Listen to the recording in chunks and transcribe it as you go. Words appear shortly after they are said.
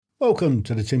Welcome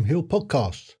to the Tim Hill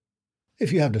Podcast.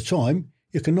 If you have the time,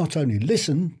 you can not only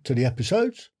listen to the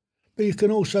episodes, but you can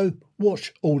also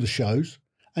watch all the shows,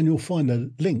 and you'll find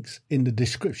the links in the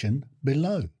description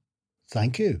below.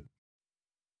 Thank you.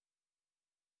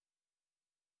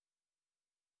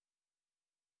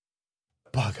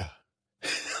 Bugger.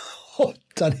 I've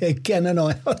done it again, and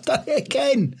I've done it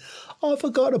again. I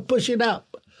forgot to push it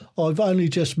up. I've only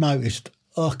just noticed.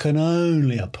 I can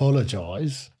only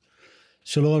apologise.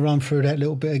 Shall I run through that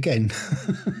little bit again?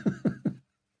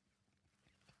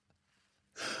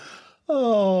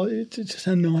 Oh, it's just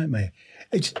a nightmare.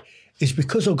 It's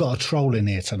because I've got a troll in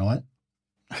here tonight.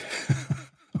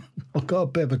 I've got a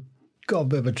bit of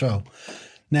a troll.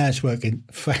 Now it's working.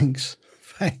 Thanks.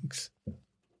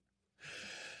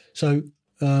 So,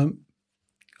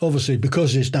 obviously,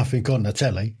 because there's nothing on the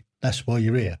telly, that's why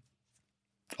you're here.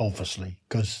 Obviously,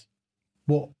 because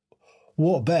what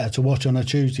better to watch on a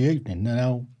Tuesday evening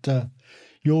than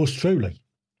yours truly.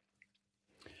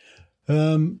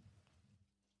 So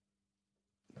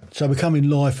we're coming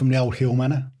live from the old Hill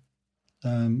Manor.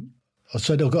 I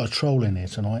said I've got a troll in here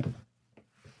tonight.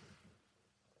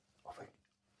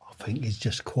 I think he's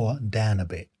just quieting down a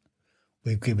bit.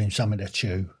 We've given him something to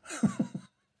chew.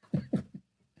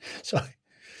 So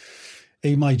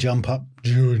he may jump up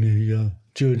during the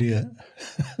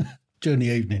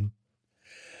evening.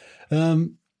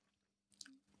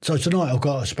 So tonight I've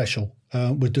got a special.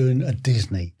 We're doing a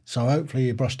Disney. So hopefully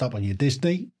you brushed up on your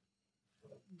Disney.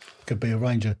 Could be a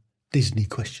range of Disney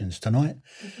questions tonight.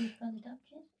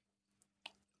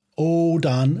 All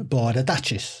done by the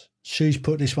Duchess. She's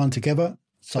put this one together.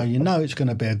 So you know it's going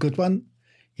to be a good one.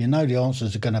 You know the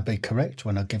answers are going to be correct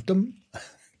when I give them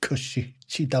because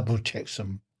she double checks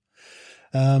them.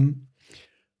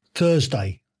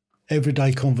 Thursday,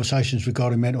 everyday conversations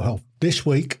regarding mental health. This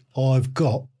week I've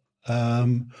got,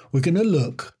 we're going to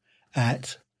look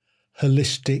at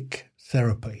holistic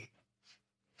therapy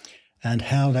and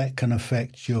how that can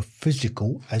affect your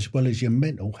physical as well as your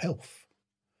mental health.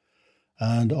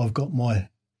 And I've got my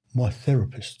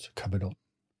therapist coming on.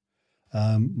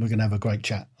 We're going to have a great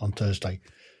chat on Thursday.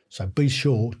 So be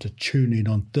sure to tune in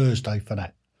on Thursday for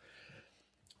that.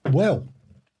 Well,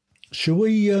 shall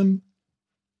we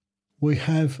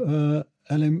have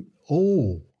Ellen.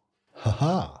 Oh,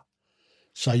 haha.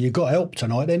 So you got help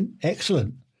tonight then?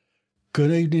 Excellent.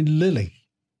 Good evening, Lily,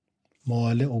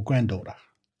 my little granddaughter.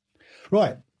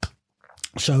 Right.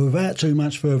 So without too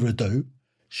much further ado,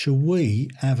 shall we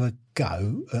have a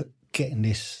go at getting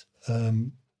this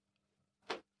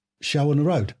show on the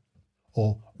road,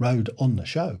 or road on the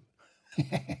show?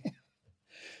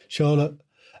 Charlotte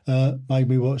made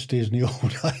me watch Disney all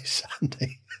day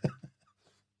Sunday.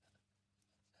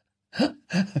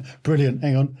 Brilliant.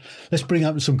 Hang on. Let's bring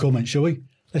up some comments, shall we?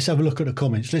 Let's have a look at the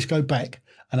comments. Let's go back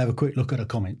and have a quick look at the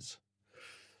comments.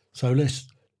 So this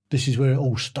is where it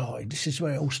all started.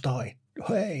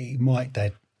 Hey, Mike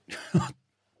Dad. I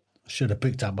should have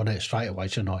picked up on it straight away,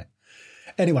 shouldn't I?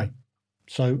 Anyway,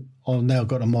 so I've now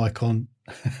got a mic on.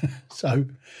 So,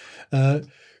 good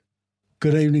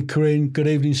evening, Corinne. Good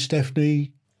evening,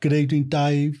 Stephanie. Good evening,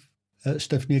 Dave.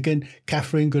 Stephanie again.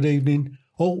 Catherine, good evening.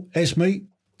 Oh, Esme.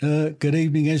 Good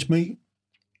evening, Esme.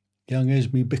 Young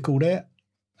Esme Bickle there.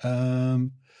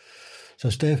 So,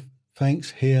 Steph,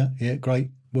 thanks. Here. Yeah, great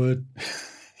word.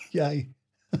 Yay.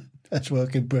 That's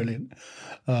working brilliant.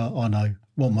 I know.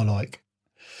 What am I like?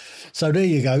 So there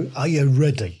you go. Are you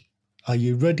ready? Are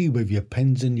you ready with your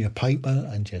pens and your paper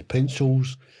and your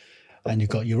pencils? And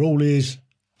you've got your all ears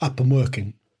up and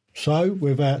working. So,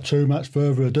 without too much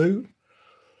further ado,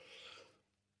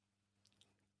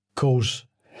 cause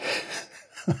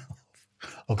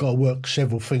I've got to work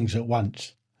several things at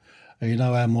once. And you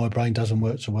know how my brain doesn't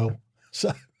work so well.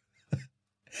 So,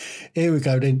 here we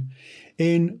go then.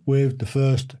 In with the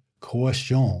first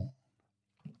question.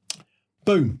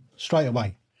 Boom, straight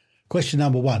away. Question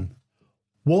number 1.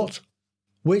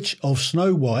 Which of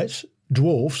Snow White's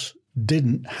dwarfs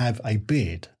didn't have a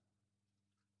beard?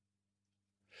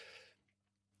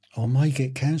 I may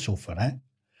get cancelled for that.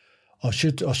 I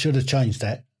should have changed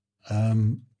that.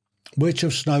 Which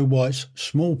of Snow White's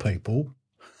small people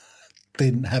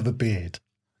didn't have a beard?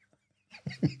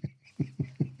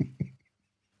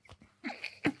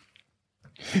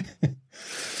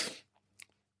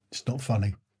 It's not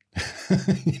funny.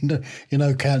 you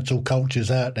know, cancel culture's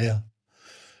out there.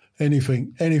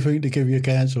 Anything to give you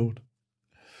cancelled.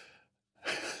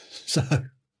 So,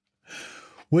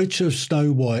 which of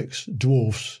Snow White's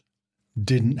dwarfs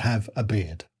didn't have a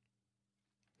beard?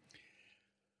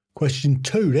 Question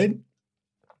 2 then.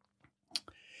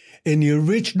 In the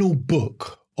original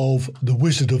book of The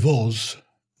Wizard of Oz,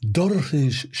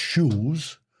 Dorothy's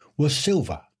shoes were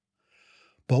silver.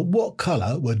 But what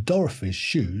colour were Dorothy's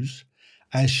shoes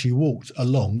as she walked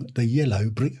along the yellow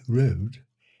brick road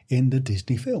in the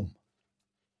Disney film?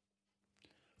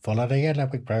 Follow the yellow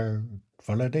brick road,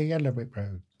 follow the yellow brick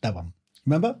road. That one.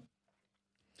 Remember?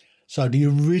 So the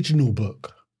original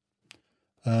book.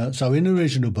 So in the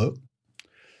original book,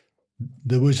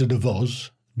 The Wizard of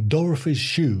Oz, Dorothy's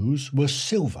shoes were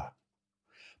silver.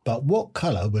 But what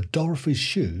colour were Dorothy's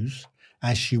shoes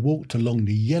as she walked along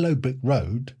the yellow brick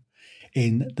road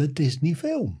in the Disney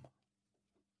film?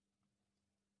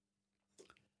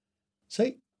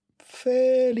 See,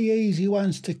 fairly easy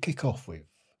ones to kick off with.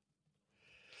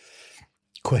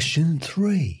 Question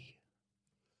 3.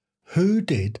 Who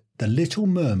did the Little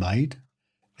Mermaid,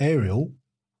 Ariel,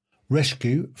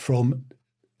 rescue from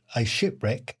a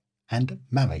shipwreck and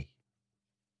marry?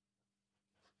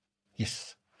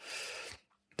 Yes,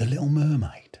 the Little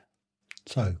Mermaid.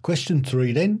 So, question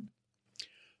 3 then.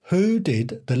 Who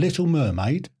did the Little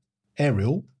Mermaid,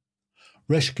 Ariel,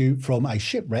 rescue from a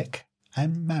shipwreck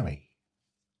and marry?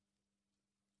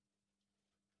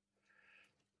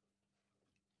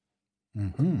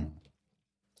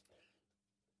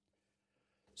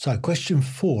 So, question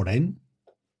 4 then.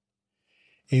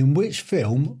 In which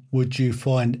film would you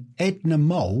find Edna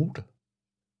Mode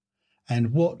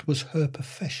and what was her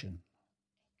profession?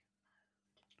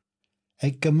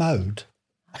 Edgar Mode.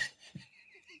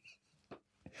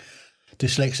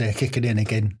 Dyslexia kicking in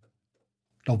again.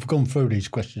 I've gone through these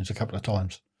questions a couple of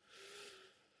times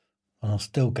and I'll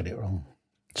still get it wrong.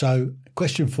 So,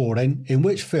 question 4 then. In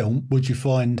which film would you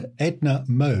find Edna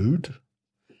Mode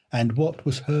and what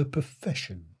was her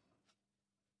profession?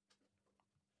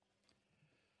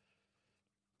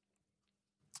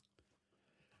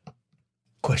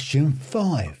 Question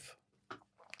 5.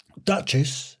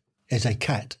 Duchess is a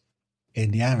cat in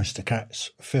the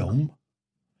Aristocrats film.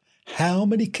 How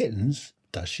many kittens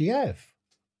does she have?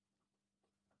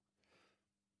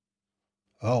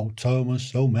 Oh,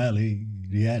 Thomas O'Malley,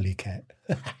 the alley cat.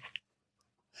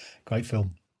 Great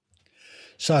film.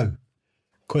 So,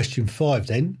 question 5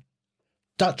 then.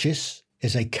 Duchess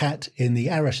is a cat in the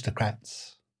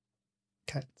Aristocrats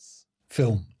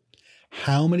film.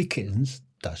 How many kittens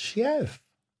does she have?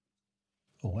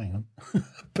 Oh, hang on.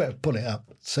 Better pull it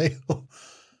up. See?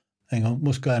 Hang on.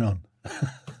 What's going on?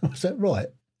 Was that right?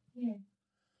 Yeah.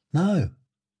 No.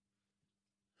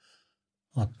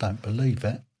 I don't believe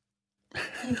that.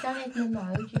 You've done Edna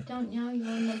Mode. You don't know you're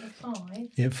on number 5.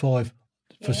 Yeah, 5.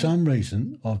 Yeah. For some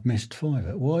reason, I've missed 5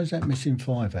 out. Why is that missing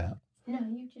 5 out? No,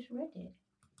 you just read it.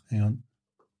 Hang on.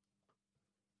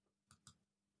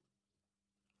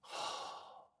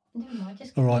 Never mind,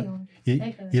 just All carry right. on.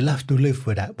 You'll have to live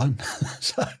with that one.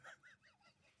 So,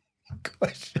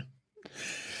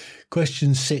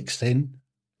 question 6 then.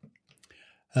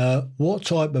 What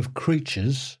type of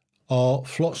creatures are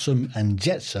Flotsam and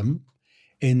Jetsam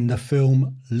in the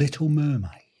film Little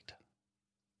Mermaid?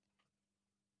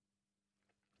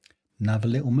 Another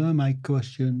Little Mermaid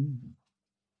question.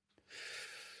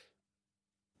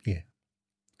 Yeah.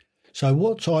 So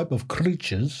what type of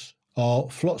creatures are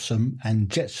Flotsam and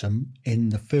Jetsam in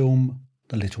the film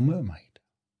The Little Mermaid?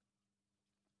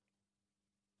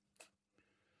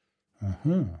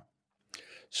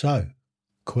 So,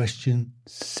 question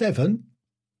 7.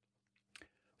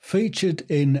 Featured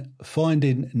in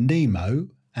Finding Nemo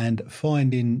and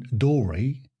Finding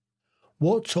Dory,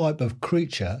 what type of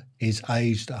creature is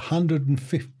aged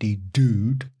 150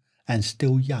 dude and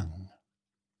still young?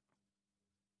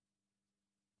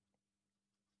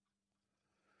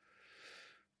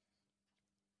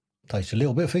 Takes a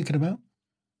little bit of thinking about.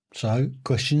 So,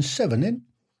 question 7 then.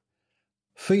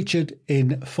 Featured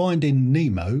in Finding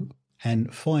Nemo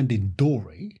and Finding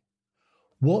Dory,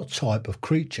 what type of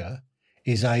creature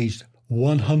is aged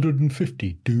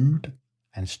 150 dude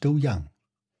and still young?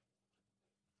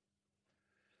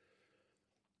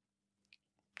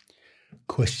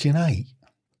 Question 8.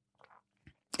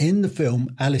 In the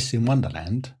film Alice in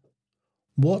Wonderland,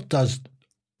 what does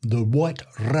the White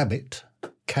Rabbit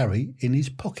carry in his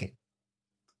pocket?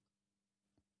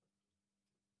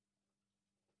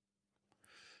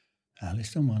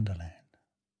 Alice in Wonderland.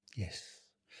 Yes.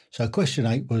 So question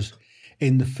 8 was,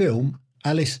 in the film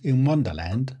Alice in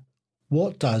Wonderland,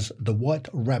 what does the White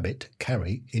Rabbit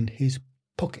carry in his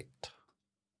pocket?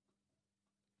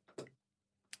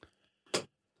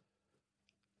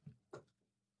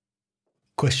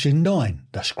 Question 9,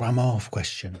 the scrum half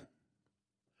question.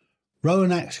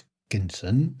 Rowan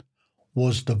Atkinson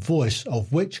was the voice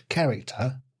of which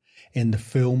character in the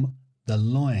film The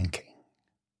Lion King?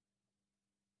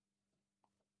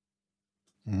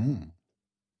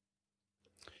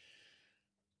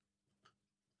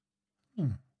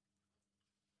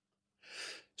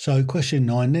 So question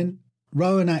 9 then.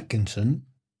 Rowan Atkinson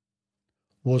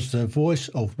was the voice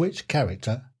of which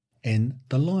character in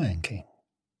The Lion King?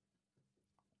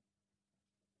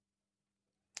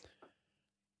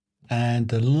 And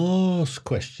the last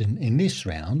question in this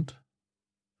round,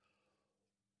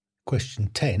 question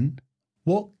 10,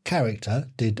 what character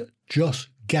did Josh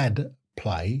Gad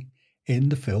play in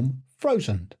the film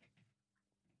Frozen?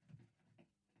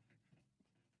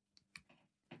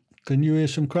 Can you hear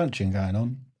some crunching going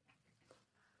on?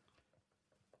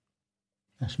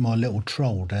 That's my little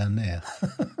troll down there.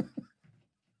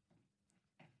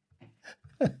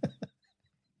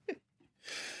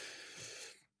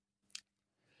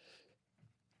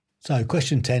 So,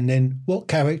 question 10 then. What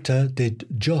character did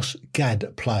Josh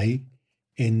Gad play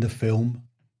in the film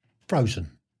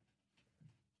Frozen?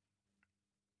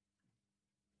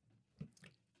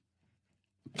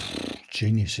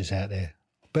 Geniuses out there.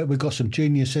 Bet we've got some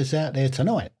geniuses out there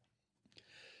tonight.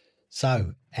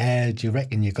 So, how do you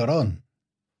reckon you got on?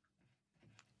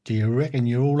 Do you reckon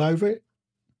you're all over it?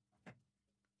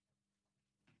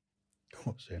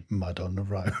 What's it? Mud on the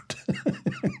road.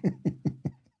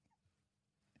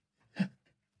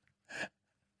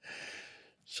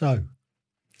 So,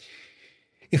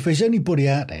 if there's anybody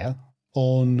out there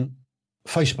on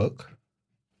Facebook,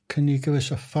 can you give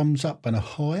us a thumbs up and a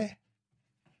hi?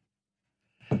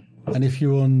 And if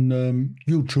you're on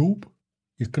YouTube,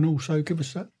 you can also give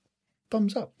us a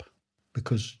thumbs up,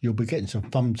 because you'll be getting some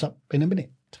thumbs up in a minute.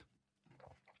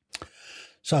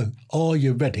 So, are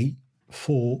you ready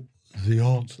for the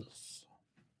answers?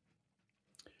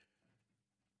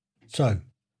 So,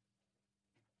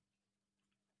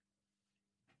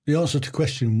 the answer to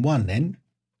question 1 then,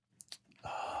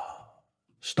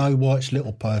 Snow White's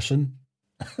little person,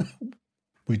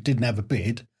 we didn't have a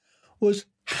beard, was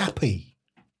Happy.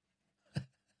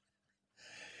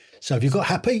 So if you've got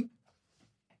Happy,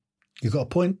 you've got a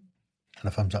point and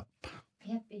a thumbs up.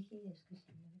 He had big ears.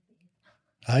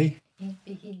 Hey? He had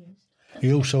big ears.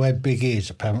 He also had big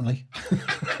ears, apparently.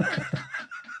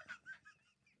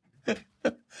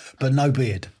 But no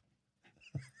beard.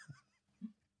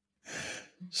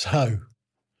 So,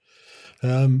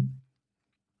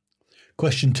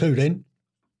 question 2 then.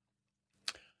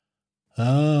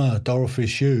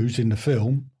 Dorothy's shoes in the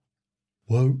film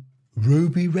were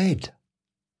ruby red.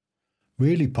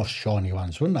 Really posh, shiny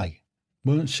ones, weren't they?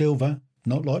 Weren't silver,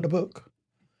 not like the book.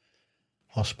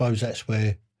 I suppose that's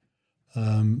where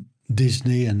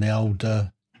Disney and the old,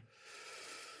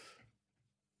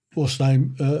 what's the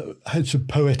name, had some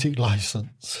poetic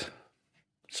license.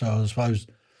 So I suppose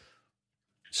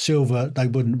silver, they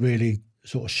wouldn't really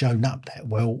sort of shown up that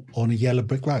well on a yellow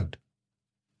brick road.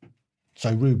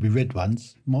 So ruby red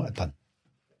ones might have done.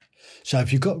 So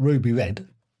if you've got ruby red,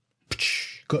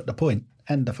 got the point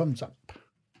and the thumbs up.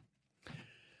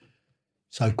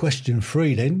 So question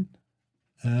 3 then.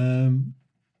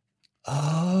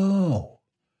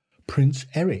 Prince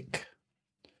Eric.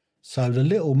 So the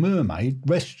Little Mermaid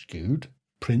rescued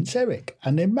Prince Eric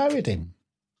and then married him.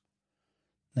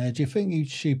 Now, do you think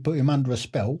she put him under a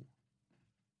spell?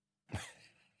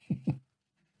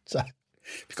 So,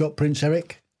 if you've got Prince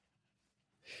Eric,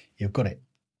 you've got it.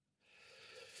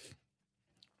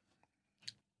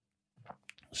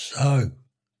 So,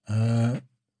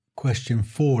 question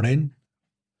 4 then.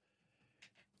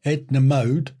 Edna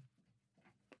Mode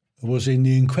was in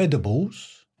The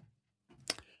Incredibles,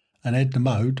 and Edna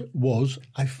Mode was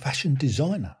a fashion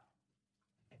designer.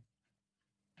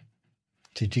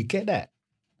 Did you get that?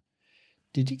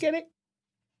 Did you get it?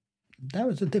 That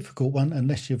was a difficult one,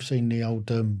 unless you've seen the old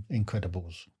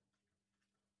Incredibles.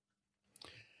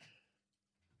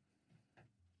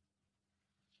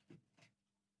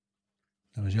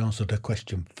 That was the answer to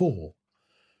question 4.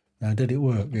 Now, did it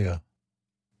work? Yeah.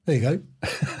 There you go.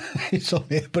 It's on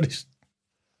there, but it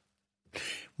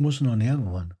wasn't on the other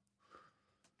one.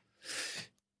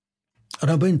 And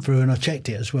I went through and I checked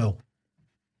it as well.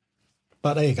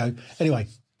 But there you go. Anyway,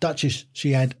 Duchess,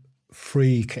 she had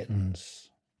 3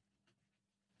 kittens.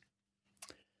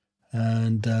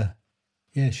 And,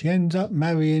 she ends up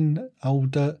marrying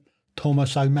old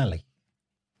Thomas O'Malley.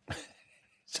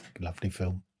 It's a lovely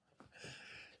film.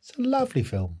 It's a lovely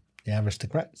film. The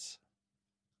Aristocrats.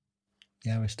 The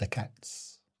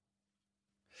Aristocats.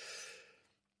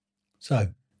 So,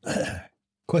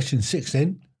 question 6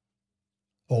 then.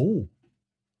 Oh.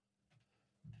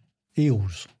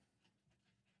 Eels.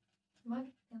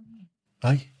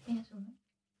 Hey? Yes, all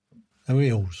right. They're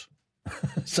eels.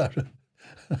 So,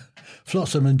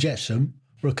 Flotsam and Jetsam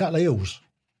were a couple of eels.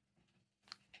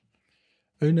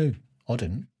 Who knew? I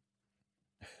didn't.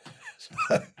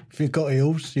 So, if you've got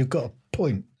eels, you've got a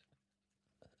point.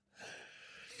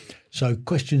 So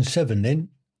question 7 then.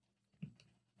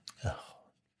 Oh,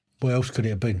 what else could it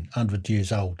have been? 100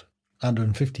 years old,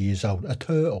 150 years old. A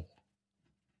turtle.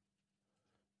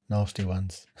 Nasty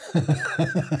ones.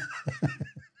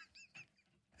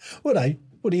 Were they?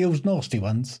 Were the eels nasty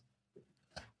ones?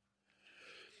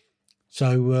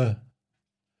 So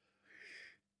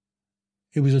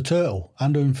it was a turtle,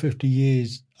 150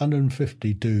 years,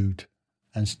 150 dude,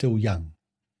 and still young.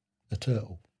 A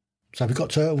turtle. So if you've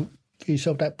got turtle, give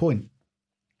yourself that point.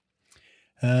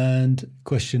 And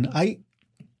question 8.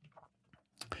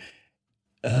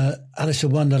 Alice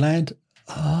in Wonderland.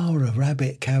 Oh, the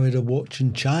rabbit carried a watch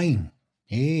and chain.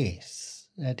 Yes,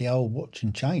 he had the old watch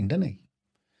and chain, didn't he?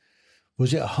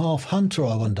 Was it a half hunter,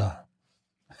 I wonder?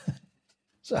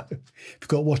 So, if you've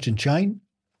got watch and chain,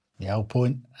 the old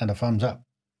point and a thumbs up.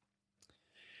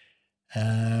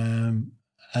 And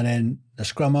then the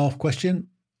scrum half question.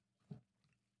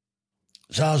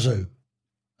 Zazu.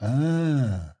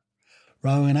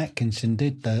 Rowan Atkinson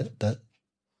did the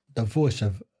voice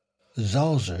of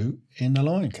Zazu in The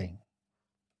Lion King.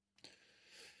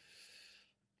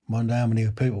 Wonder how many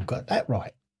people got that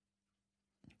right.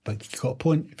 But you got a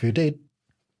point if you did.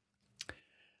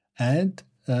 And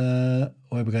where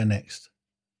we go next?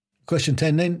 Question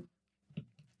 10 then.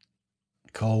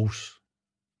 Coles.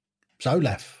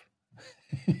 Zolaf.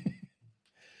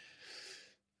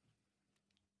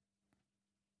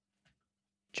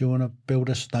 Do you want to build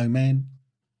a snowman?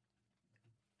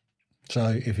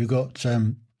 So if you've got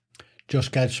Josh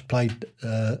Gad played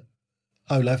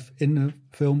Olaf in the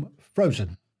film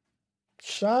Frozen.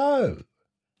 So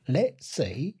let's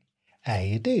see how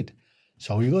you did.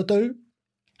 So all you got to do,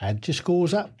 add your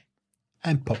scores up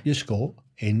and pop your score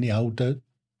in the old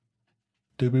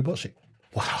Doobie What's It.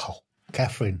 Wow,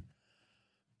 Catherine.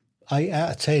 8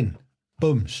 out of 10.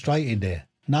 Boom, straight in there.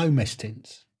 No mess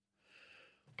tints.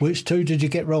 Which 2 did you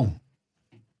get wrong?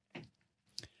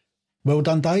 Well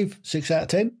done, Dave. 6 out of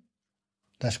 10.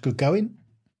 That's good going.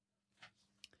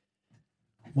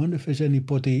 Wonder if there's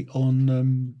anybody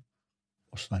on,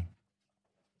 what's the name?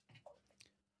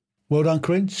 Well done,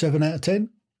 Corinne. 7 out of 10.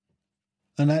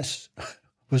 And that's,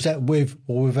 was that with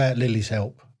or without Lily's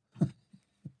help?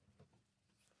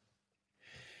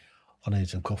 I need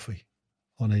some coffee.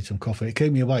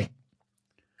 Keep me awake.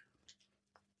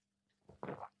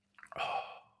 Oh,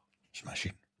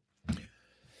 smashing.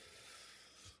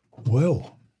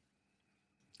 Well,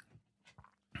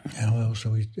 how else?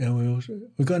 We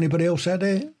got anybody else out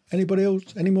there? Anybody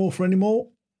else? Any more for any more?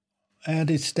 How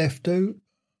did Steph do?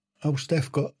 Oh,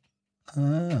 Steph got 8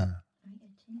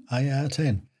 out of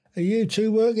 10. Are you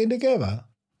two working together?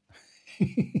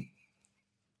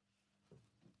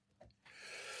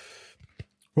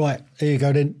 Right, here you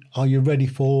go then. Are you ready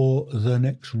for the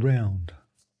next round?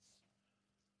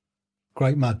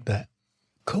 Great mug, that.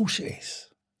 Of course it is.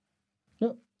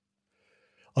 Look.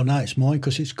 Oh, no, it's mine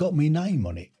because it's got me name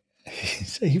on it.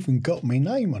 It's even got me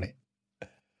name on it.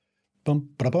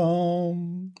 Bum,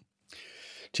 ba-da-bum.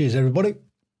 Cheers, everybody.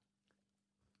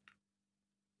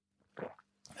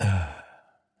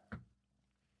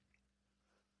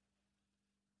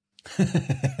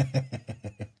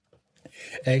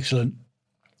 Excellent.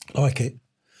 Like it.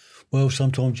 Well,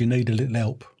 sometimes you need a little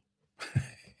help.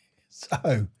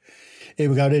 So, here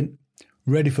we go then.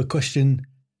 Ready for question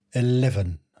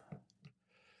 11.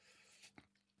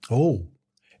 Oh,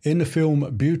 in the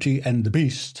film Beauty and the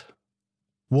Beast,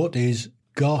 what is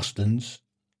Gaston's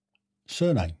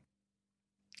surname?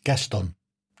 Gaston.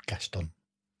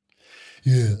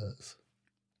 Yes.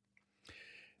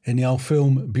 In the old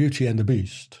film Beauty and the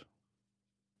Beast,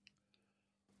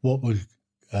 what was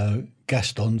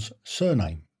Gaston's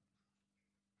surname?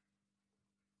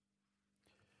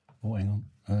 Oh, hang on.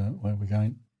 Where are we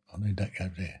going? I need that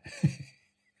over there.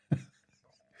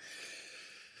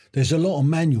 There's a lot of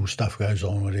manual stuff goes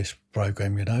on with this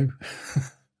program, you know.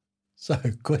 So,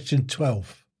 question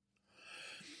 12.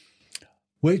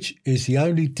 Which is the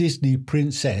only Disney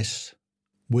princess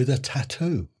with a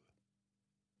tattoo?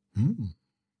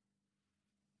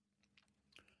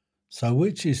 So,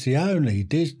 which is the only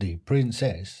Disney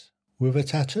princess with a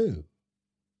tattoo?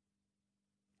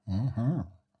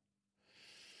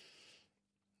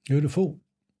 Who'd have thought?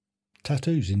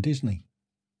 Tattoos in Disney.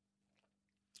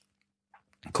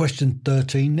 Question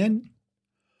 13 then.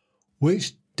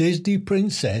 Which Disney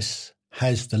princess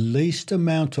has the least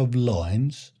amount of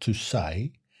lines to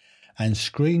say and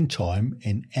screen time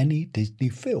in any Disney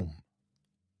film?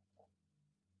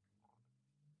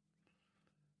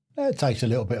 That takes a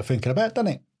little bit of thinking about,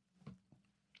 doesn't it?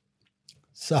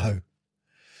 So,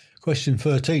 question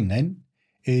 13 then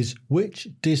is which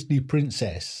Disney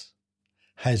princess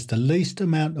has the least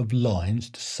amount of lines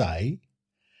to say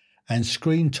and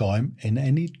screen time in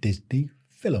any Disney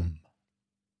film?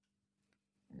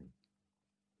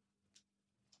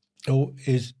 Or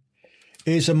here's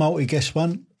a multi-guess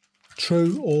one.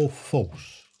 True or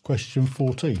false? Question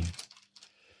 14.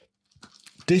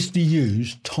 Disney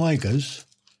used tigers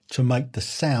to make the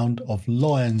sound of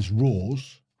lion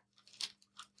roars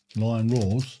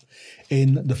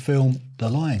in the film The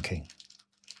Lion King.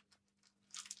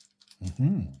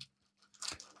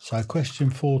 So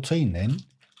question 14 then.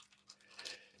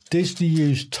 Disney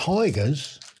used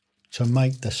tigers to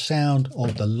make the sound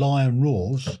of the lion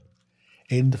roars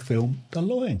in the film The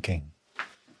Lion King.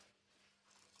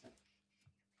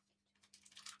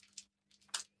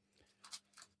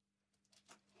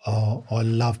 Oh, I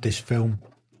love this film.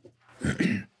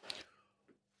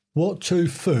 What two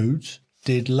foods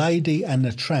did Lady and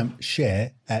the Tramp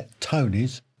share at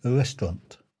Tony's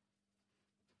restaurant?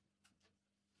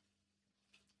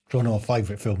 It's one of my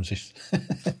favourite films, this.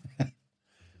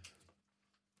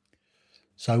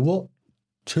 So what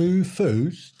two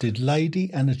foods did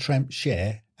Lady and the Tramp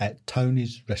share at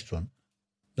Tony's restaurant?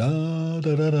 Da,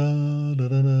 da, da, da, da,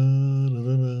 da, da, da,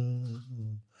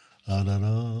 da, da,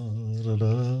 da,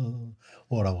 da.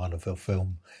 What a wonderful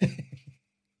film.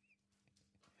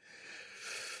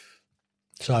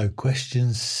 So,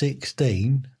 question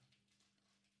 16.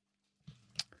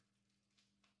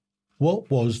 What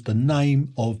was the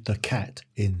name of the cat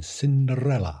in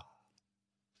Cinderella?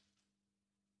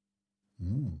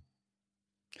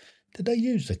 Did they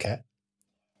use the cat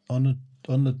on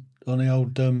the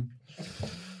old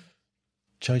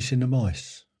Chasing the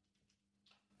Mice?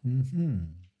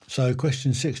 So,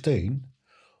 question 16.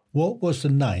 What was the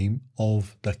name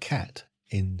of the cat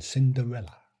in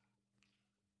Cinderella?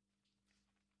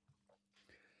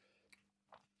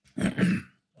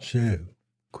 So,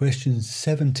 question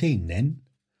 17 then.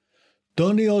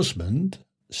 Donny Osmond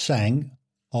sang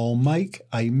I'll Make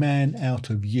a Man Out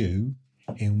of You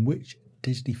in which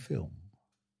Disney film?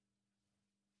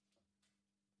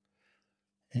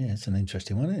 Yeah, that's an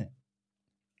interesting one, isn't it?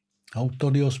 Old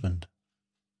Donny Osmond.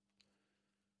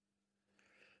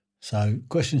 So,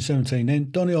 question 17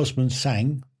 then. Donny Osmond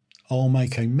sang I'll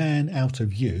Make a Man Out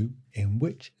of You in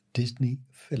which Disney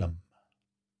film?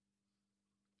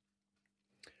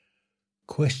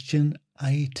 Question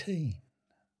 18.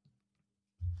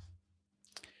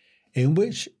 In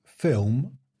which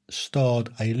film starred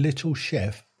a little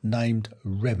chef named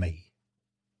Remy?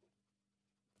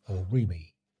 Or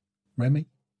Remy? Remy?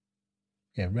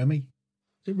 Yeah, Remy.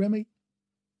 Is it Remy?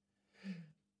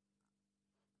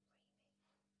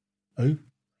 Who?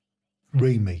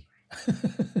 Remy.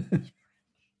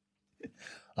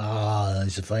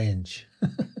 It's a French.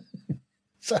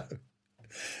 So,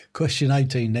 question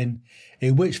 18 then.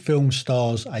 In which film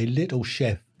stars a little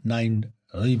chef named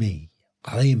Remy?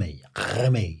 Remy.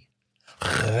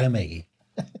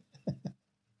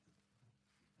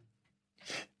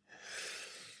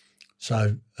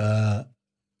 So,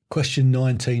 question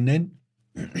 19 then.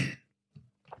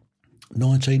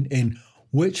 19. In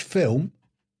which film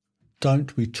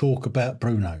don't we talk about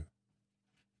Bruno?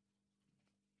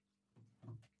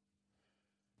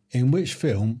 In which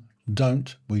film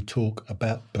don't we talk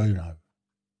about Bruno?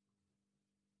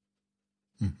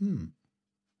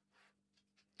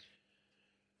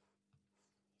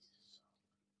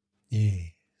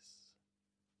 Yes.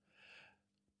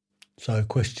 So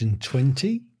question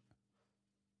 20,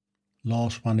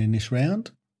 last one in this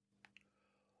round.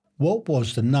 What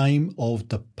was the name of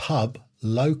the pub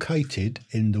located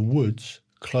in the woods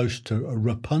close to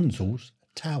Rapunzel's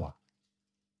tower?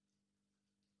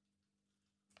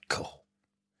 Cool.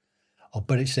 I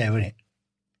bet it's there, isn't it?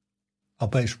 I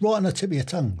bet it's right on the tip of your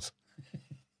tongues.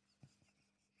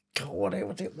 God, what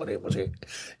was it?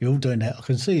 You're all doing that. I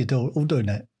can see you all doing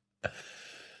that.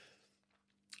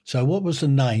 So what was the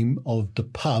name of the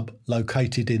pub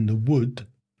located in the woods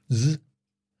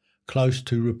close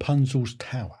to Rapunzel's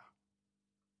tower?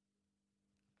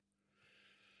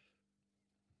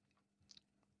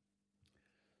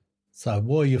 So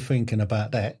what are you thinking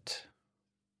about that?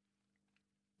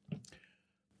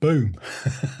 Boom.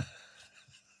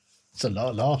 It's a lot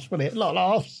of laughs, wasn't it? A lot of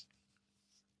laughs.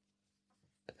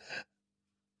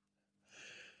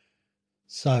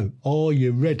 So, are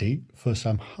you ready for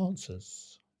some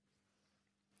answers?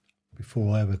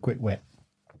 Before I have a quick wet.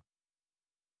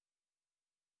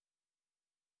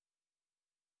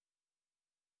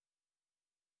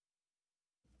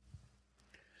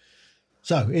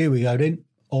 So, here we go then.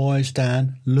 Eyes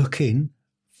down, looking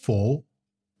for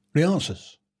the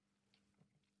answers.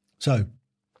 So,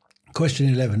 question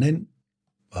 11 then.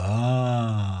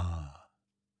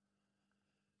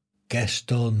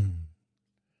 Gaston.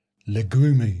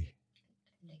 Legume.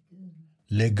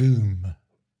 Legume.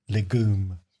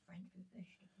 Legume. French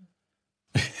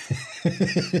for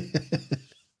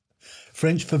vegetable.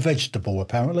 French for vegetable,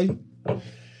 apparently.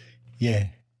 Yeah.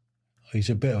 He's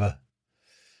a bit of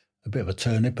a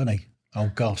turnip, isn't he?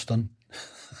 Old Gaston.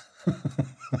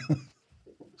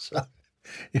 So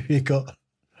if you got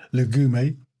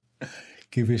legume,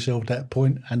 give yourself that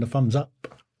point and a thumbs up.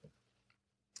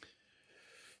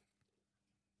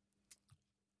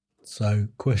 So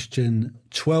question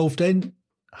 12 then.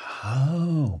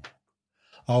 Oh,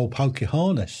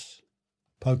 Pocahontas.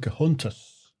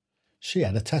 She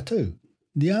had a tattoo.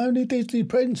 The only Disney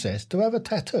princess to have a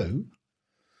tattoo.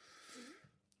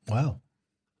 Wow.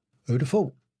 Who'd have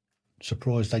thought?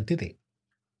 Surprised they did it.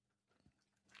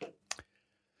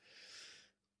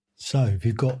 So if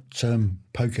you've got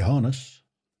Pocahontas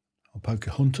or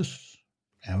Pocahontas,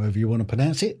 however you want to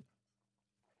pronounce it,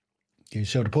 give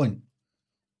yourself a point.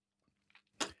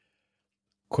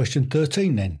 Question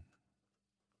 13 then.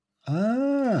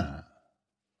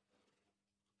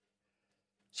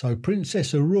 So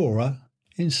Princess Aurora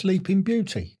in Sleeping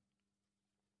Beauty.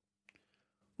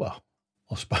 Well,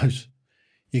 I suppose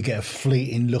you get a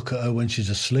fleeting look at her when she's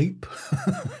asleep.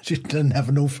 She doesn't have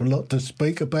an awful lot to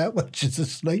speak about when she's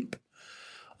asleep.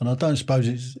 And I don't suppose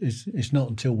it's not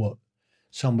until, what,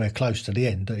 somewhere close to the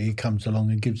end that he comes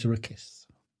along and gives her a kiss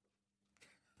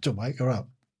to wake her up.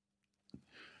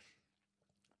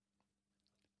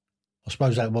 I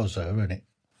suppose that was her, isn't it?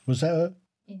 Was that her?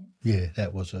 Yeah. Yeah,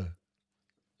 that was her.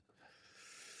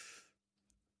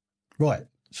 Right,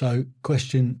 so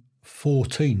question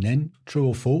 14 then, true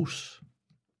or false?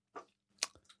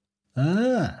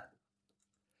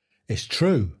 It's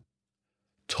true.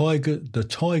 The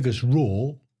tiger's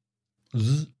roars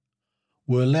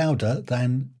were louder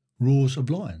than roars of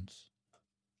lions.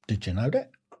 Did you know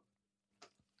that?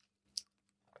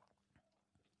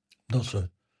 Not so.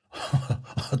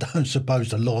 I don't suppose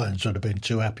the lions would have been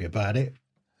too happy about it.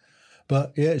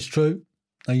 But yeah, it's true.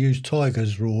 They use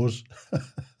tigers' roars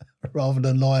rather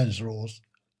than lions' roars.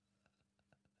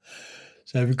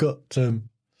 So if you've got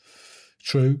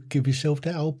true, give yourself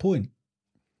that whole point.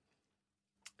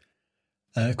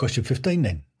 Question 15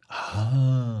 then.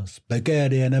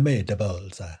 Spaghetti and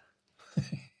meatballs.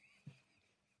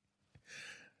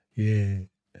 Yeah.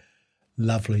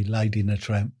 Lovely Lady and a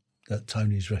Tramp at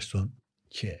Tony's restaurant.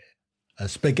 Yeah. A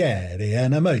spaghetti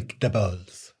and a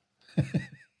meatballs.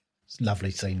 It's a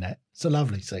lovely scene, that. It's a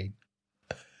lovely scene.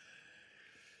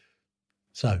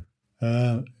 So,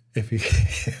 if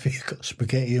you've got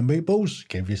spaghetti and meatballs,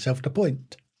 give yourself the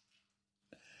point.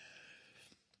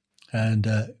 And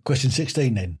question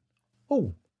 16 then.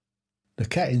 Oh, the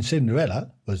cat in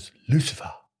Cinderella was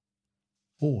Lucifer.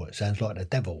 Oh, it sounds like the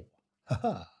devil.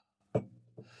 Ha-ha.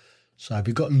 So if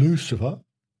you've got Lucifer,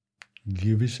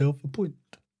 give yourself a point.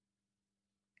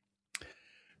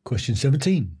 Question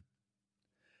 17.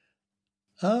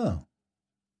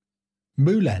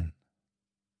 Mulan.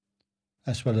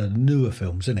 That's one of the newer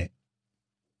films, isn't it?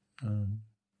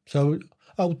 So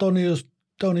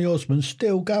Donny Osmond's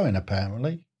still going,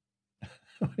 apparently.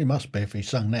 He must be if he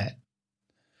sung that.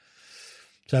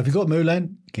 So if you've got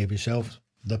Mulan, give yourself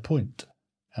the point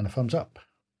and a thumbs up.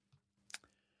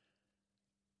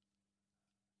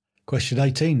 Question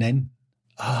 18 then.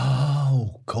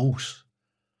 Oh, of course.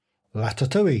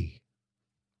 Ratatouille.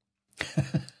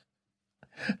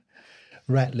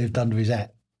 Rat lived under his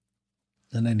hat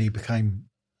and then he became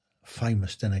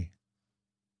famous, didn't he?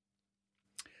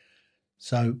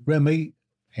 So Remy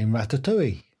in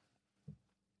Ratatouille.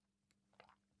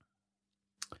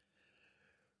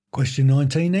 Question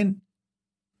 19 then.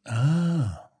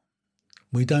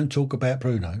 We don't talk about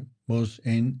Bruno was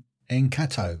in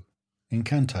Encanto.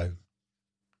 Encanto.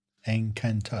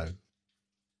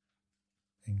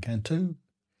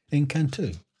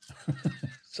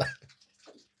 So,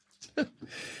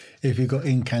 if you've got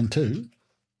Encanto,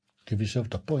 give yourself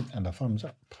the point and a thumbs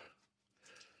up.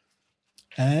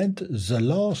 And the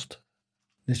last,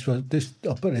 I bet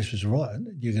this was right.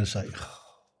 You're going to say,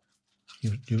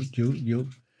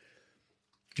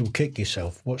 you'll kick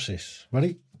yourself. What's this?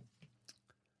 Ready?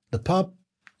 The pub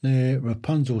near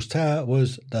Rapunzel's tower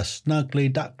was the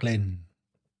Snuggly Duckling.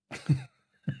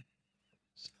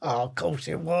 Oh, of course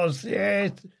it was,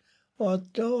 yes. Why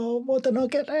didn't I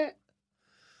get that?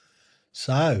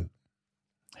 So,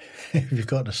 if you've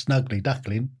got the Snuggly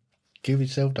Duckling, give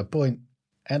yourself the point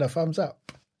and a thumbs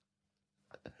up.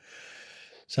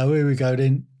 So here we go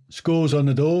then. Scores on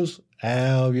the doors.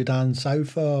 How have you done so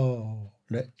far?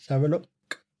 Let's have a look.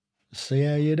 See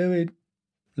how you're doing.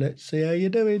 Let's see how you're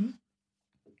doing.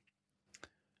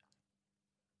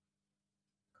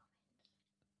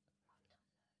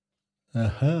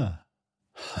 Uh-huh.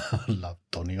 I love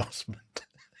Donny Osmond.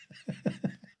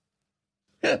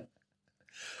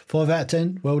 5 out of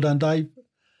 10. Well done, Dave.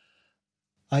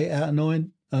 8 out of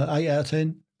 9. 8 out of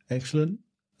 10. Excellent.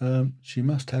 She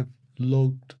must have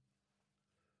longed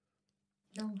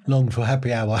for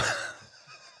happy hour.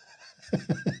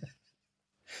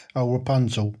 Oh,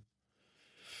 Rapunzel.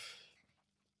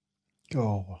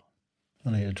 Oh,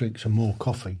 I need to drink some more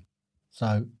coffee.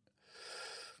 So,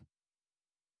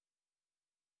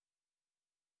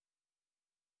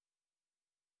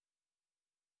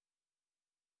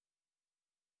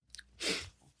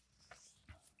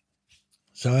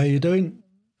 how are you doing?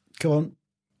 Come on,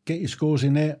 get your scores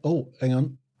in there. Oh, hang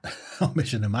on. I'm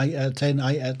missing them. 8 out of 10,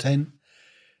 8 out of 10.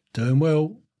 Doing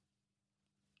well.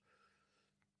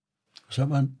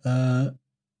 Someone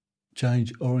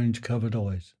change orange covered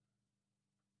eyes.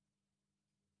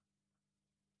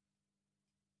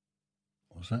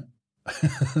 What's that?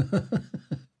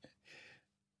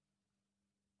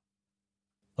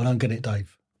 I don't get it,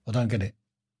 Dave. I don't get it.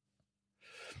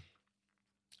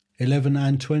 11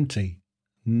 and 20.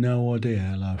 No idea.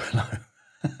 Hello.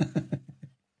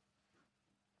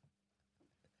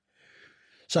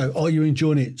 So, are you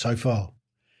enjoying it so far?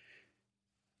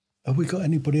 Have we got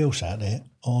anybody else out there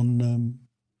on...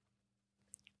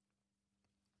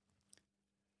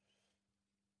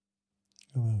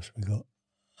 who else we got?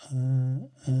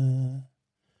 No,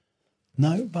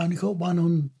 I've only got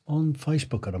one on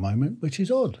Facebook at the moment, which is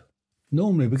odd.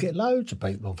 Normally we get loads of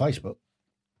people on Facebook.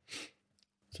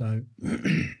 So,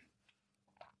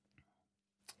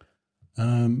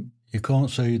 you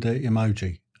can't see the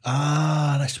emoji.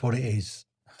 Ah, that's what it is.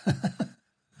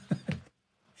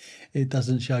 It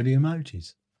doesn't show the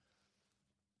emojis.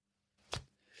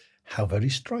 How very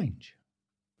strange.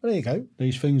 Well, there you go.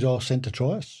 These things are sent to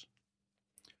try us.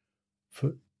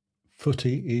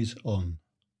 Footy is on.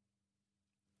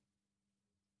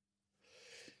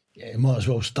 Yeah, might as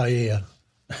well stay here.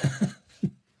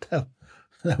 They'll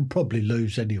probably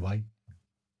lose anyway.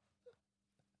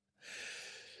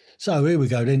 So here we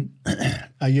go then.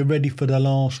 Are you ready for the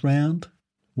last round?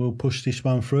 We'll push this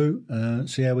one through,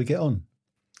 see how we get on.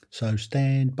 So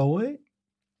stand by.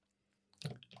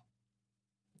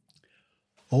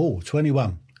 Oh,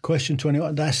 21. Question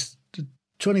 21.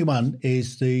 21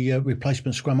 is the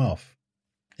replacement scrum half,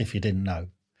 if you didn't know.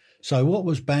 So what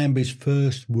was Bambi's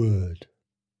first word?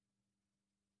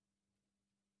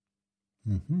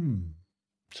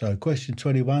 So question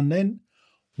 21 then.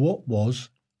 What was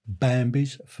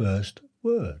Bambi's first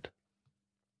word?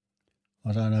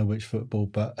 I don't know which football,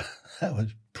 but that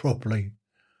was probably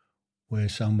where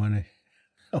someone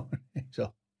is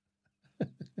off.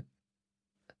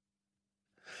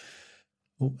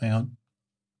 Oh, hang on.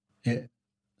 Yeah,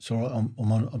 it's all right.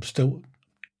 I'm still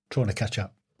trying to catch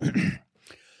up.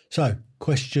 So,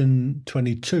 question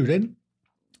 22 then.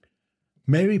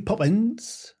 Mary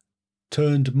Poppins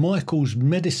turned Michael's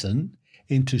medicine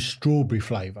into strawberry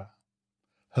flavour.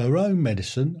 Her own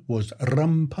medicine was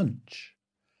rum punch.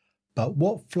 But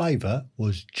what flavour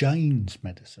was Jane's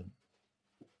medicine?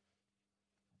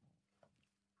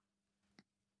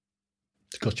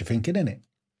 It's got you thinking, innit?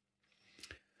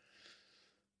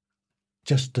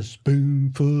 Just a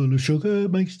spoonful of sugar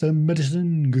makes the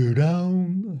medicine go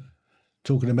down.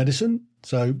 Talking of medicine,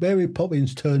 so Mary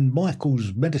Poppins turned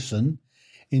Michael's medicine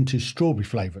into strawberry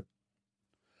flavoured.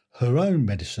 Her own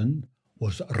medicine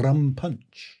was rum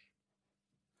punch.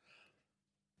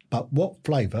 But what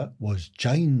flavour was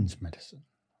Jane's medicine?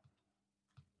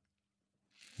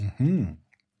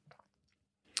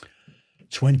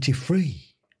 23.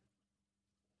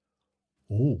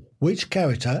 Oh, which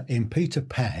character in Peter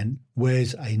Pan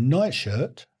wears a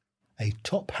nightshirt, a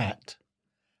top hat,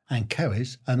 and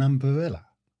carries an umbrella?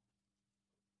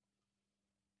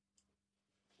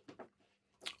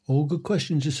 All good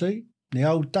questions, you see. The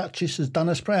old Duchess has done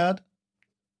us proud.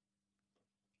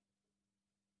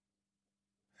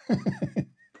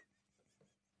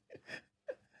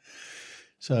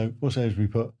 So, what else we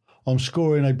put? I'm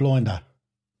scoring a blinder.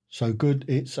 So good,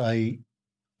 it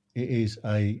is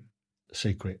a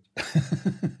secret.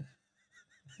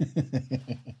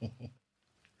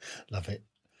 Love it.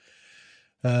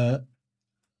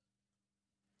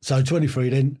 So 23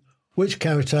 then. Which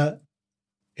character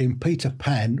in Peter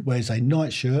Pan wears a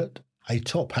nightshirt, a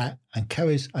top hat, and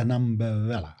carries an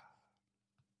umbrella?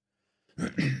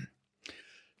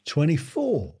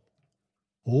 24.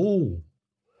 Oh.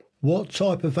 What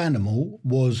type of animal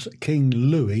was King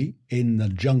Louis in the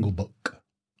Jungle Book?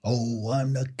 Oh,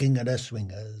 I'm the king of the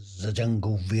swingers, the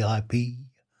jungle VIP.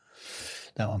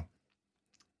 That one.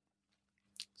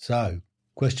 So,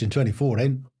 question 24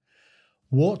 then.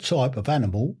 What type of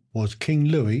animal was King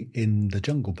Louis in The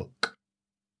Jungle Book?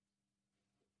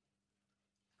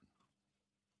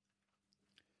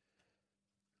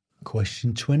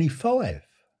 Question 25.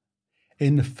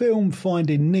 In the film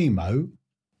Finding Nemo,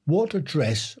 what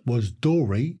address was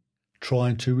Dory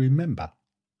trying to remember?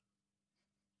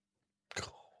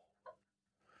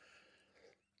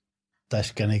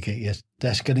 That's going to get you.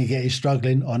 That's going to get you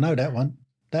struggling. I know that one.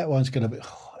 That one's going to be.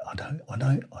 Oh, I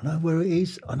know where it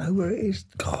is. I know where it is.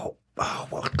 Oh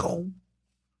my God.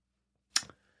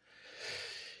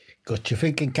 Got your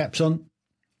thinking caps on.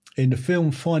 In the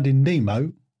film Finding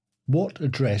Nemo, what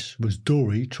address was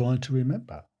Dory trying to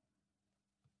remember?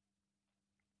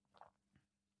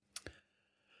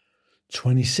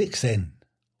 26 then.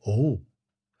 Oh.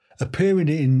 Appearing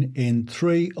in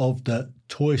 3 of the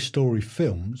Toy Story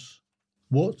films,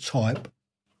 what type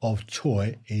of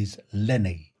toy is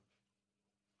Lenny?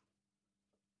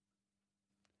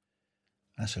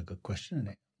 That's a good question, isn't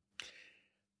it?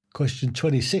 Question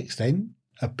 26 then.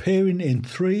 Appearing in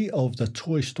 3 of the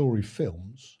Toy Story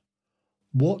films,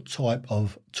 what type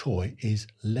of toy is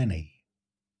Lenny?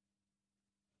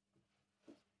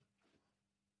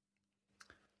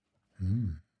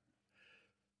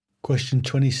 Question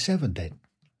 27 then.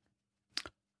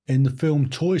 In the film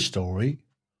Toy Story,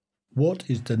 what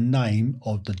is the name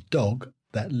of the dog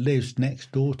that lives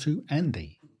next door to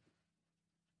Andy?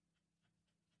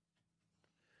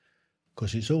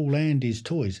 Because it's all Andy's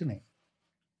toys, isn't it?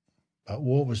 But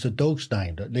what was the dog's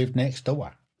name that lived next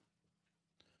door?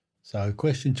 So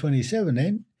question 27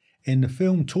 then. In the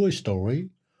film Toy Story,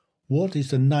 what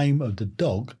is the name of the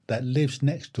dog that lives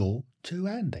next door to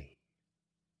Andy?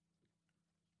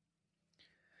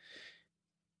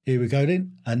 Here we go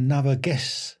then. Another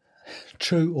guess.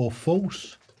 True or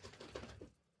false?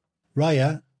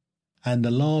 Raya and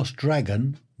the Last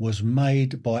Dragon was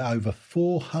made by over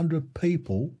 400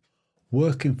 people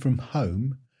working from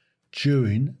home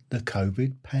during the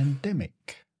COVID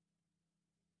pandemic.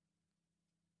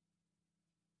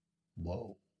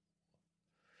 Whoa.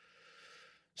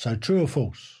 So true or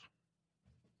false?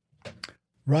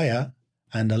 Raya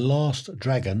and the Last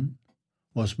Dragon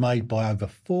was made by over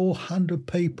 400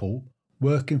 people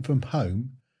working from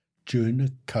home during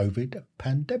the COVID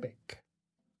pandemic.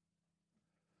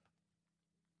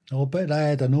 I bet they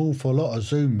had an awful lot of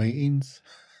Zoom meetings.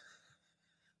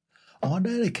 I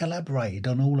know they collaborated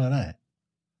on all of that.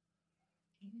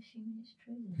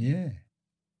 Yeah.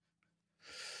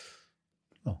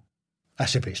 Oh,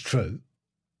 that's if it's true.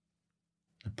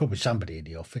 There's probably somebody in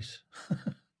the office.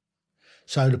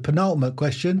 So the penultimate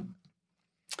question.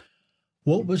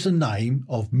 What was the name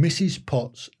of Mrs.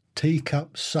 Potts'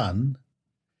 teacup son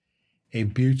in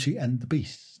Beauty and the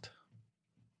Beast?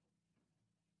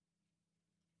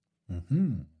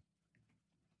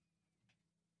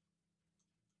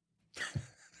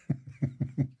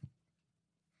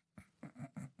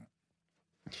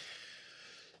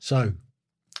 So,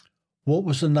 what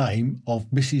was the name of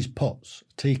Mrs. Potts'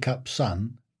 teacup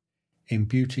son in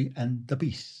Beauty and the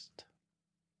Beast?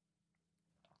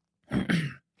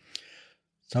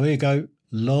 So here you go.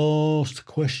 Last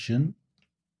question.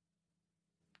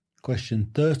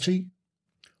 Question 30.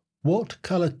 What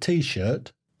colour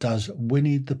T-shirt does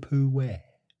Winnie the Pooh wear?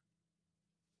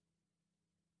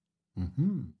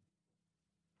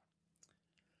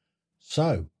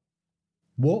 So,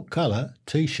 what colour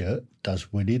T-shirt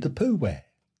does Winnie the Pooh wear?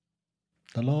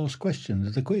 The last question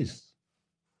of the quiz.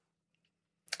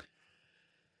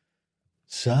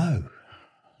 So,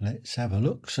 let's have a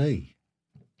look, see.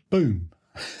 Boom.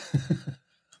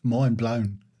 Mind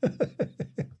blown.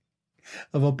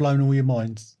 Have I blown all your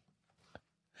minds?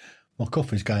 My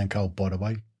coffee's going cold, by the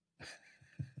way.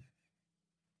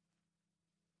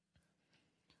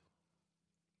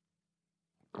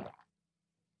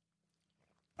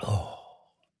 Oh.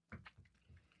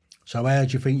 So how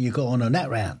do you think you got on that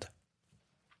round?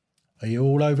 Are you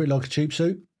all over it like a cheap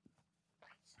suit?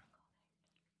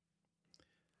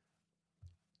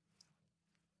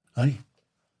 Hey?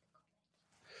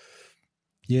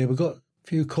 Yeah, we've got a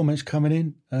few comments coming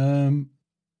in.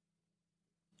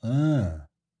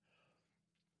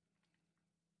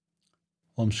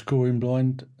 I'm scoring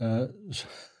blind.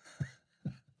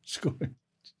 Scoring.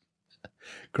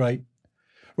 Great.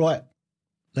 Right.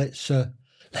 Let's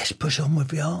push on with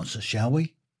the answers, shall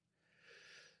we?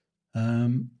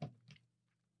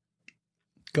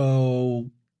 Go.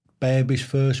 Baby's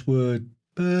first word.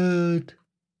 Bird.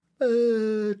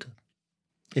 Bird.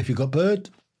 If you've got bird,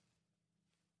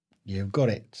 you've got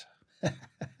it.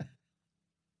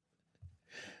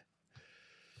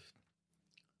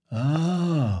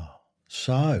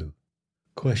 So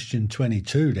question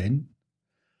 22 then.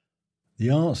 The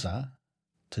answer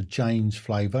to Jane's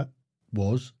flavour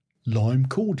was lime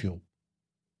cordial.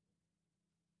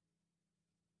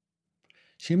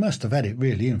 She must have had it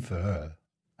really in for her.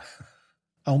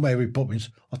 Old Mary Poppins,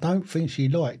 I don't think she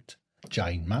liked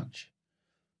Jane much,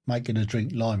 making her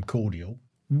drink lime cordial.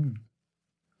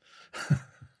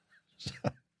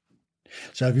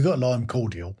 So if you've got lime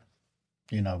cordial,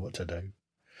 you know what to do.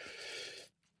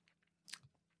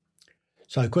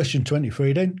 So question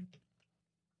 23 then.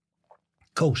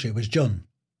 Of course, it was John.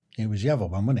 It was the other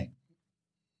one, wasn't it?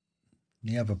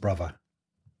 The other brother.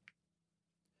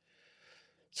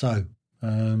 So,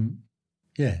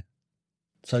 yeah.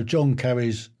 So John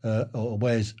carries or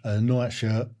wears a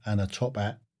nightshirt and a top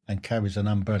hat and carries an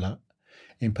umbrella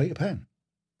in Peter Pan.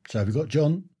 So have you got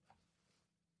John?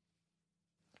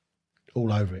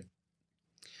 All over it.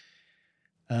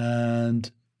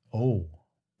 And,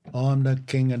 I'm the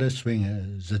king of the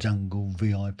swingers, the jungle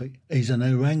VIP. He's an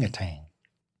orangutan.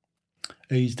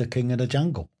 He's the king of the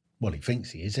jungle. Well, he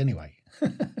thinks he is anyway.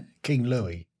 King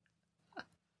Louis.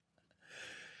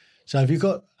 So if you've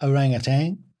got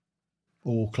orangutan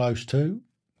or close to,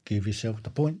 give yourself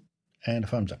the point and a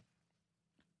thumbs up.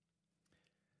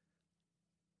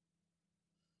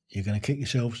 You're going to kick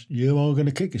yourselves. You are going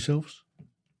to kick yourselves.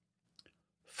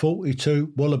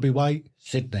 42 Wallaby Way,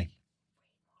 Sydney.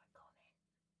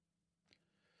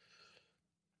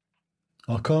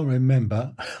 I can't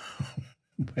remember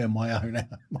where my own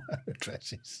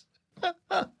address is.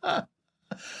 I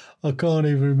can't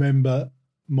even remember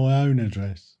my own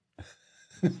address.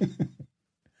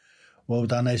 Well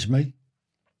done, Esme.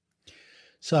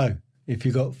 So, if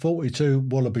you got 42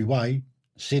 Wallaby Way,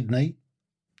 Sydney,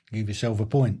 give yourself a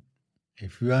point.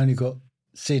 If you only got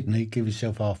Sydney, give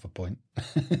yourself half a point.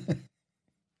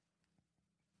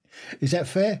 Is that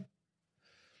fair?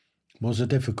 Was a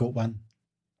difficult one.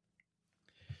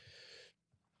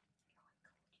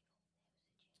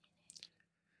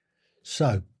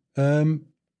 So,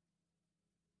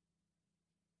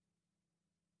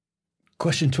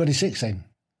 question 26 then.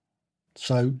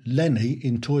 So, Lenny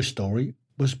in Toy Story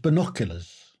was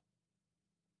binoculars.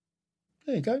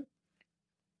 There you go.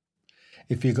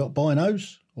 If you got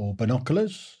binos or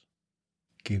binoculars,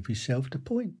 give yourself the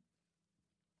point.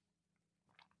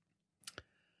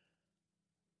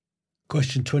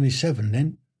 Question 27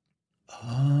 then.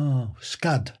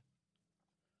 Scud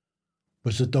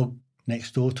was the dog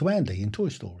next door to Andy in Toy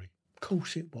Story. Of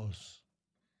course it was.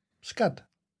 Scud.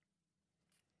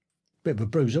 Bit of a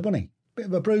bruiser, wasn't he? Bit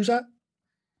of a bruiser.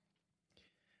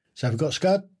 So if you've got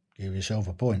Scud, give yourself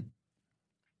a point.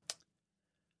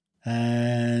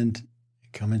 And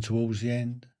coming towards the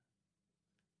end.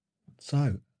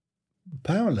 So,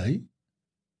 apparently,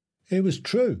 it was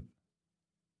true.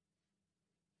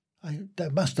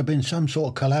 There must have been some sort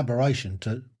of collaboration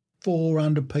to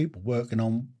 400 people working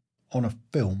on a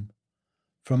film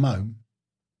from home.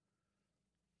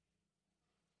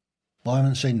 I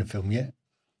haven't seen the film yet,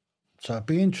 so it'd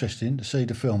be interesting to see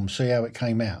the film, see how it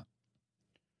came out.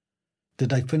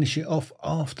 Did they finish it off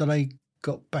after they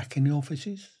got back in the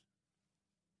offices?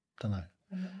 Don't know.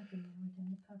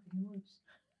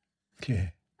 Yeah.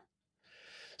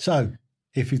 So,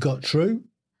 if you got true,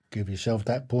 give yourself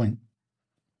that point.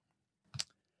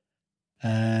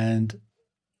 And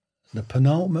the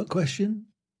penultimate question,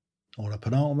 or the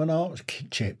penultimate art, was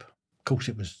Chip. Of course,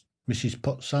 it was Mrs.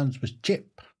 Potts' son's was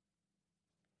Chip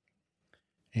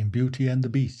in Beauty and the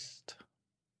Beast.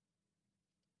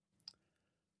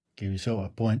 Give yourself a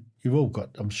point.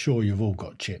 I'm sure you've all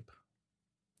got Chip.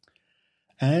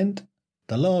 And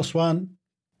the last one,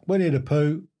 Winnie the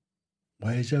Pooh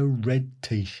wears a red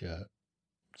T-shirt.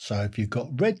 So if you've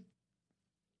got red,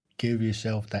 give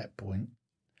yourself that point.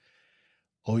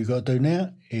 All you've got to do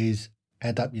now is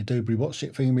add up your doobry what's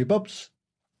it thingy bobs,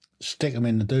 stick them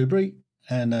in the doobry,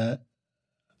 and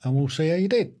we'll see how you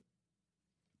did.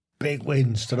 Big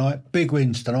wins tonight.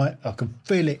 I can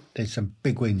feel it. There's some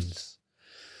big wins.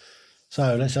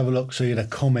 So let's have a look, see the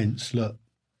comments. Look.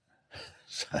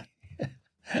 So,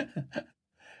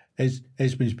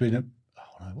 Esme's been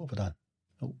oh no, what have I done?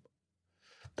 Oh,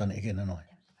 done it again, haven't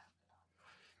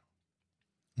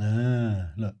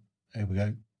I? Look, here we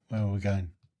go. Where are we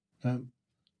going?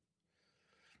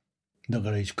 Look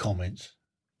at these comments.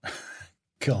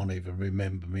 Can't even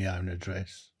remember my own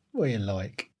address. What are you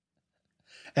like?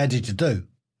 How did you do?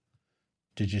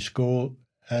 Did you score?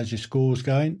 How's your scores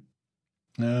going?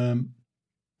 There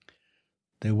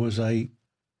was a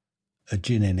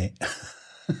gin in it.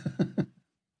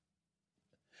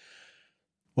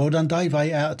 Well done, Dave.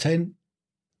 8 out of 10.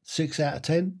 6 out of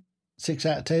 10. 6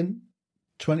 out of 10.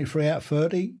 23 out of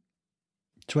 30.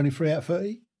 23 out of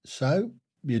 30. So,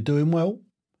 you're doing well.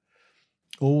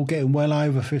 all getting well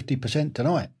over 50%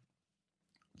 tonight.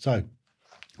 So,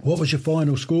 what was your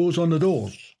final scores on the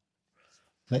doors?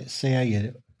 Let's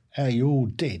see how you all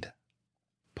did.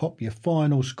 Pop your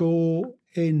final score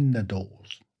in the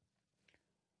doors.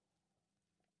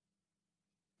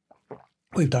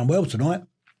 We've done well tonight.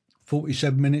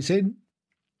 47 minutes in.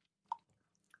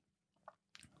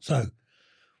 So,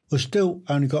 we've still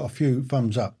only got a few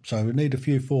thumbs up. So, we need a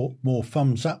few more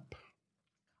thumbs up.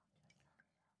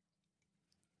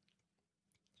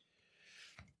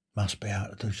 Must be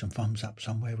able to do some thumbs up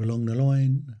somewhere along the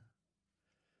line.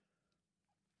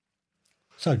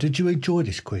 So, did you enjoy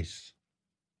this quiz?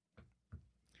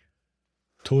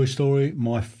 Toy Story,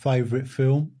 my favourite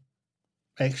film.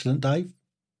 Excellent, Dave.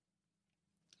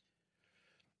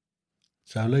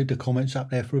 So leave the comments up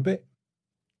there for a bit.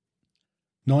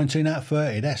 19 out of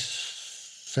 30,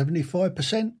 that's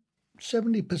 75%,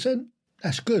 70%.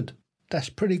 That's good. That's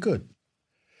pretty good.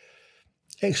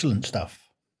 Excellent stuff.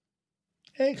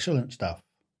 Excellent stuff.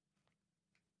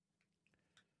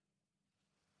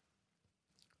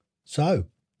 So,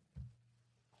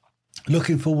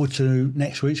 looking forward to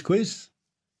next week's quiz.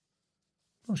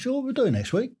 Not sure what we're doing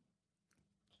next week.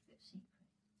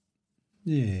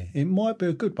 Yeah, it might be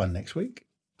a good one next week.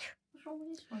 What's wrong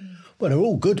with this one? Well, they're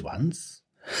all good ones.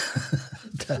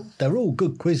 They're all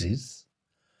good quizzes,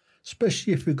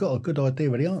 especially if you've got a good idea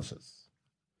of the answers.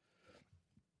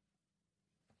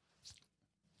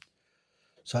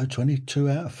 So 22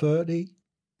 out of 30,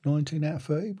 19 out of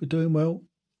 30, we're doing well.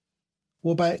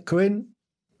 What about Corinne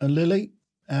and Lily?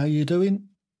 How are you doing?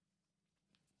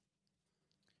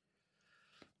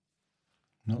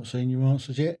 Not seen your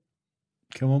answers yet.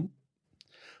 Come on.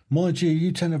 Mind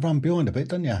you tend to run behind a bit,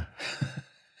 don't you?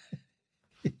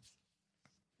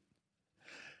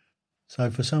 So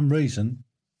for some reason,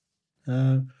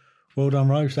 well done,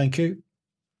 Rose, thank you.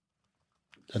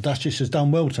 The Duchess has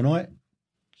done well tonight.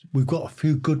 We've got a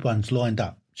few good ones lined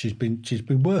up. She's been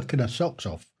working her socks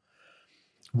off,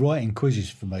 writing quizzes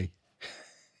for me.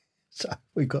 So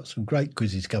we've got some great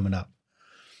quizzes coming up.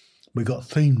 We've got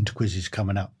themed quizzes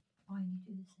coming up.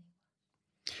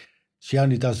 She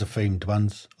only does the themed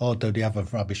ones. I'll do the other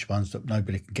rubbish ones that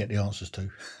nobody can get the answers to.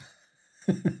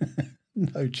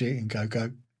 No cheating,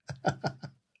 Coco.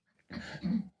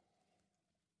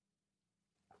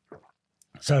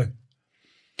 So,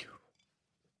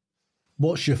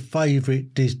 what's your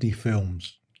favourite Disney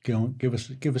films? Go on, give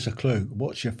us a clue.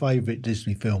 What's your favourite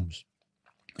Disney films?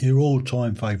 Your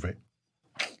all-time favourite?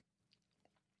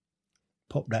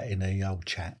 Pop that in the old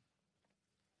chat.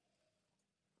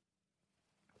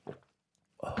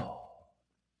 Oh,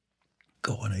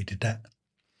 God, I needed that.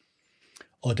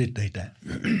 I did need that.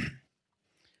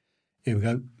 Here we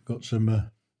go. Got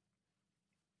some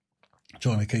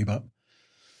trying to keep up.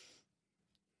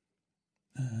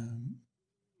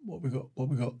 What we got?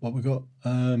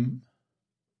 None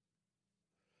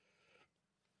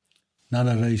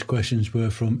of these questions were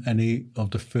from any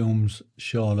of the films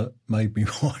Charlotte made me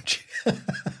watch.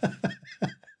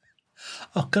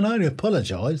 I can only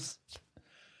apologise.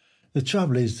 The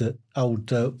trouble is that old,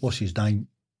 what's his name?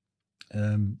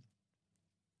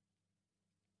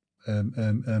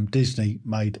 Disney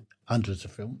made hundreds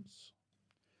of films.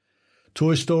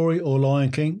 Toy Story or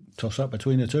Lion King, toss up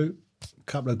between the two. A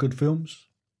couple of good films.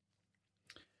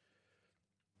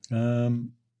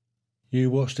 You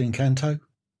watched Encanto?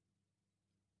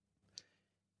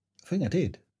 I think I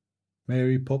did.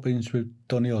 Mary Poppins with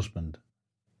Donny Osmond.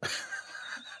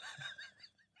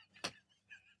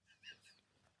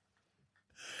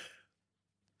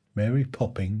 Mary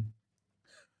Poppins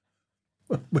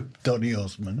with Donny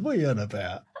Osmond. What are you on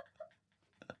about?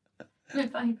 My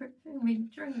favourite film in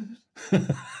dreams.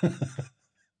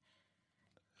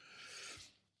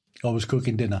 I was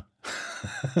cooking dinner.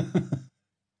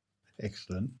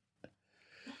 Excellent.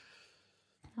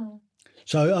 Oh.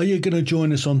 So are you going to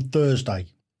join us on Thursday?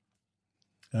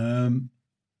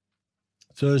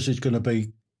 Thursday's going to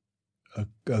be a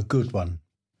good one.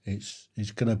 It's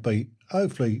going to be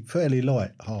hopefully fairly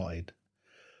light-hearted,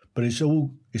 but it's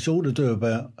all to do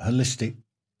about holistic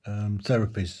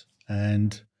therapies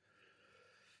and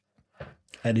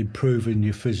improving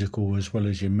your physical as well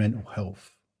as your mental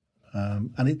health,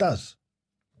 and it does.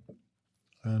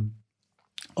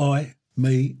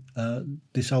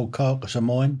 This old carcass of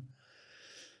mine.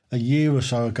 A year or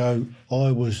so ago,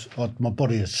 my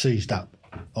body had seized up.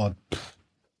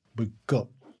 We got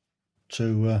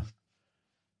to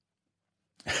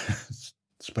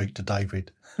speak to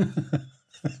David.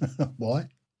 Why?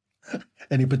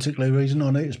 Any particular reason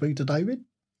I need to speak to David?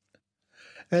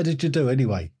 How did you do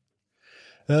anyway?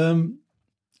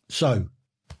 So,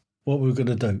 what we're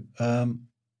going to do,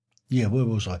 Yeah, where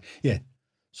was I? Yeah.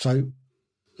 So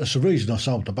that's the reason I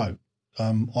sold the boat.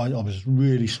 I was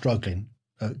really struggling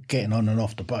at getting on and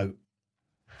off the boat.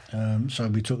 So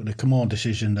we took the command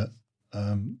decision that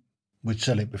we'd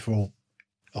sell it before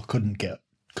I couldn't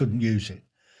use it.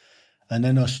 And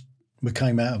then we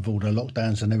came out of all the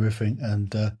lockdowns and everything,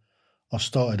 and I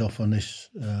started off on this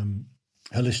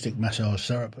holistic massage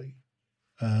therapy.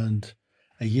 And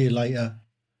a year later,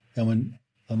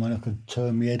 I could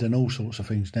turn my head and all sorts of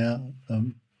things now.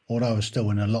 Although I was still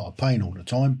in a lot of pain all the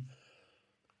time,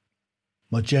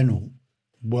 my general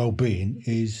well-being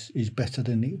is better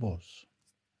than it was.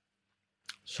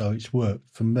 So it's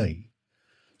worked for me.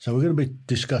 So we're going to be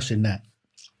discussing that.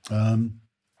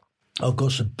 I've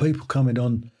got some people coming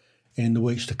on in the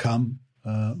weeks to come.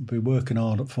 Be working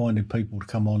hard at finding people to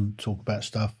come on and talk about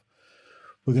stuff.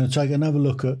 We're going to take another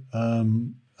look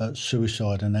at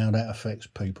suicide and how that affects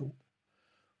people.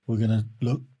 We're going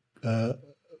to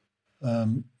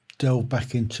delve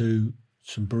back into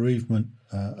some bereavement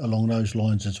along those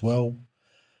lines as well,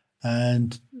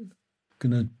 and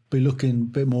going to be looking a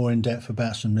bit more in depth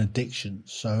about some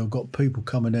addictions. So I've got people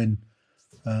coming in,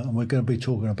 and we're going to be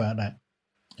talking about that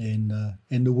in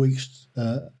the weeks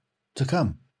to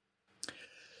come.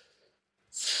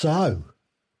 So,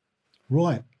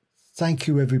 right, thank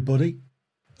you everybody.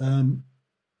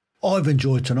 I've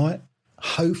enjoyed tonight.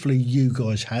 Hopefully you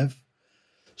guys have.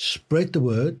 Spread the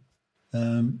word.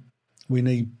 We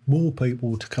need more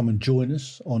people to come and join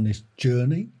us on this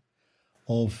journey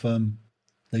of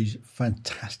these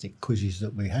fantastic quizzes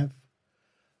that we have.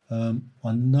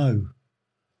 I know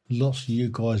lots of you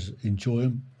guys enjoy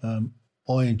them.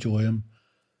 I enjoy them.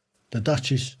 The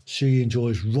Duchess, she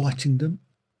enjoys writing them.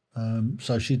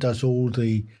 So she does all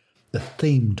the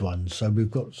themed ones. So we've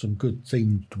got some good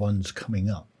themed ones coming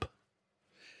up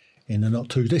in the not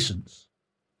too distance.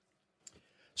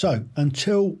 So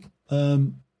until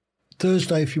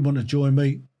Thursday, if you want to join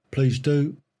me, please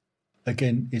do.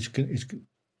 Again, it's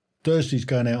Thursday's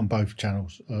going out on both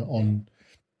channels, on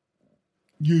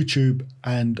YouTube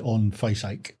and on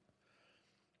Faceache.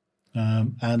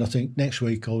 And I think next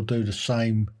week I'll do the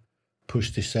same,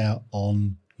 push this out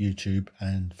on YouTube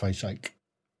and Faceache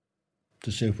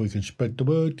to see if we can spread the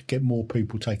word, get more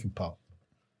people taking part.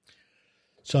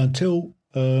 So until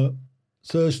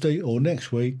Thursday or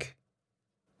next week,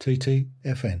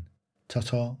 TTFN.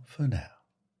 Ta-ta for now.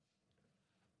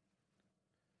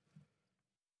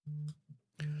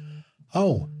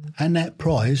 Oh, and that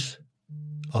prize,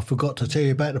 I forgot to tell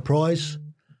you about the prize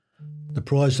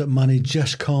that money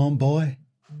just can't buy.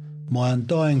 My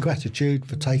undying gratitude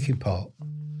for taking part.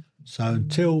 So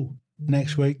until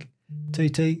next week,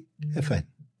 TTFN.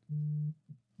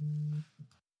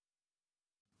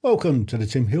 Welcome to the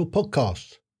Tim Hill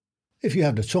Podcast. If you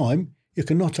have the time, you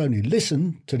can not only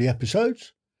listen to the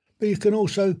episodes, but you can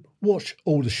also watch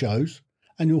all the shows,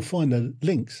 and you'll find the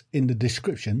links in the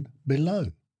description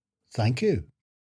below. Thank you.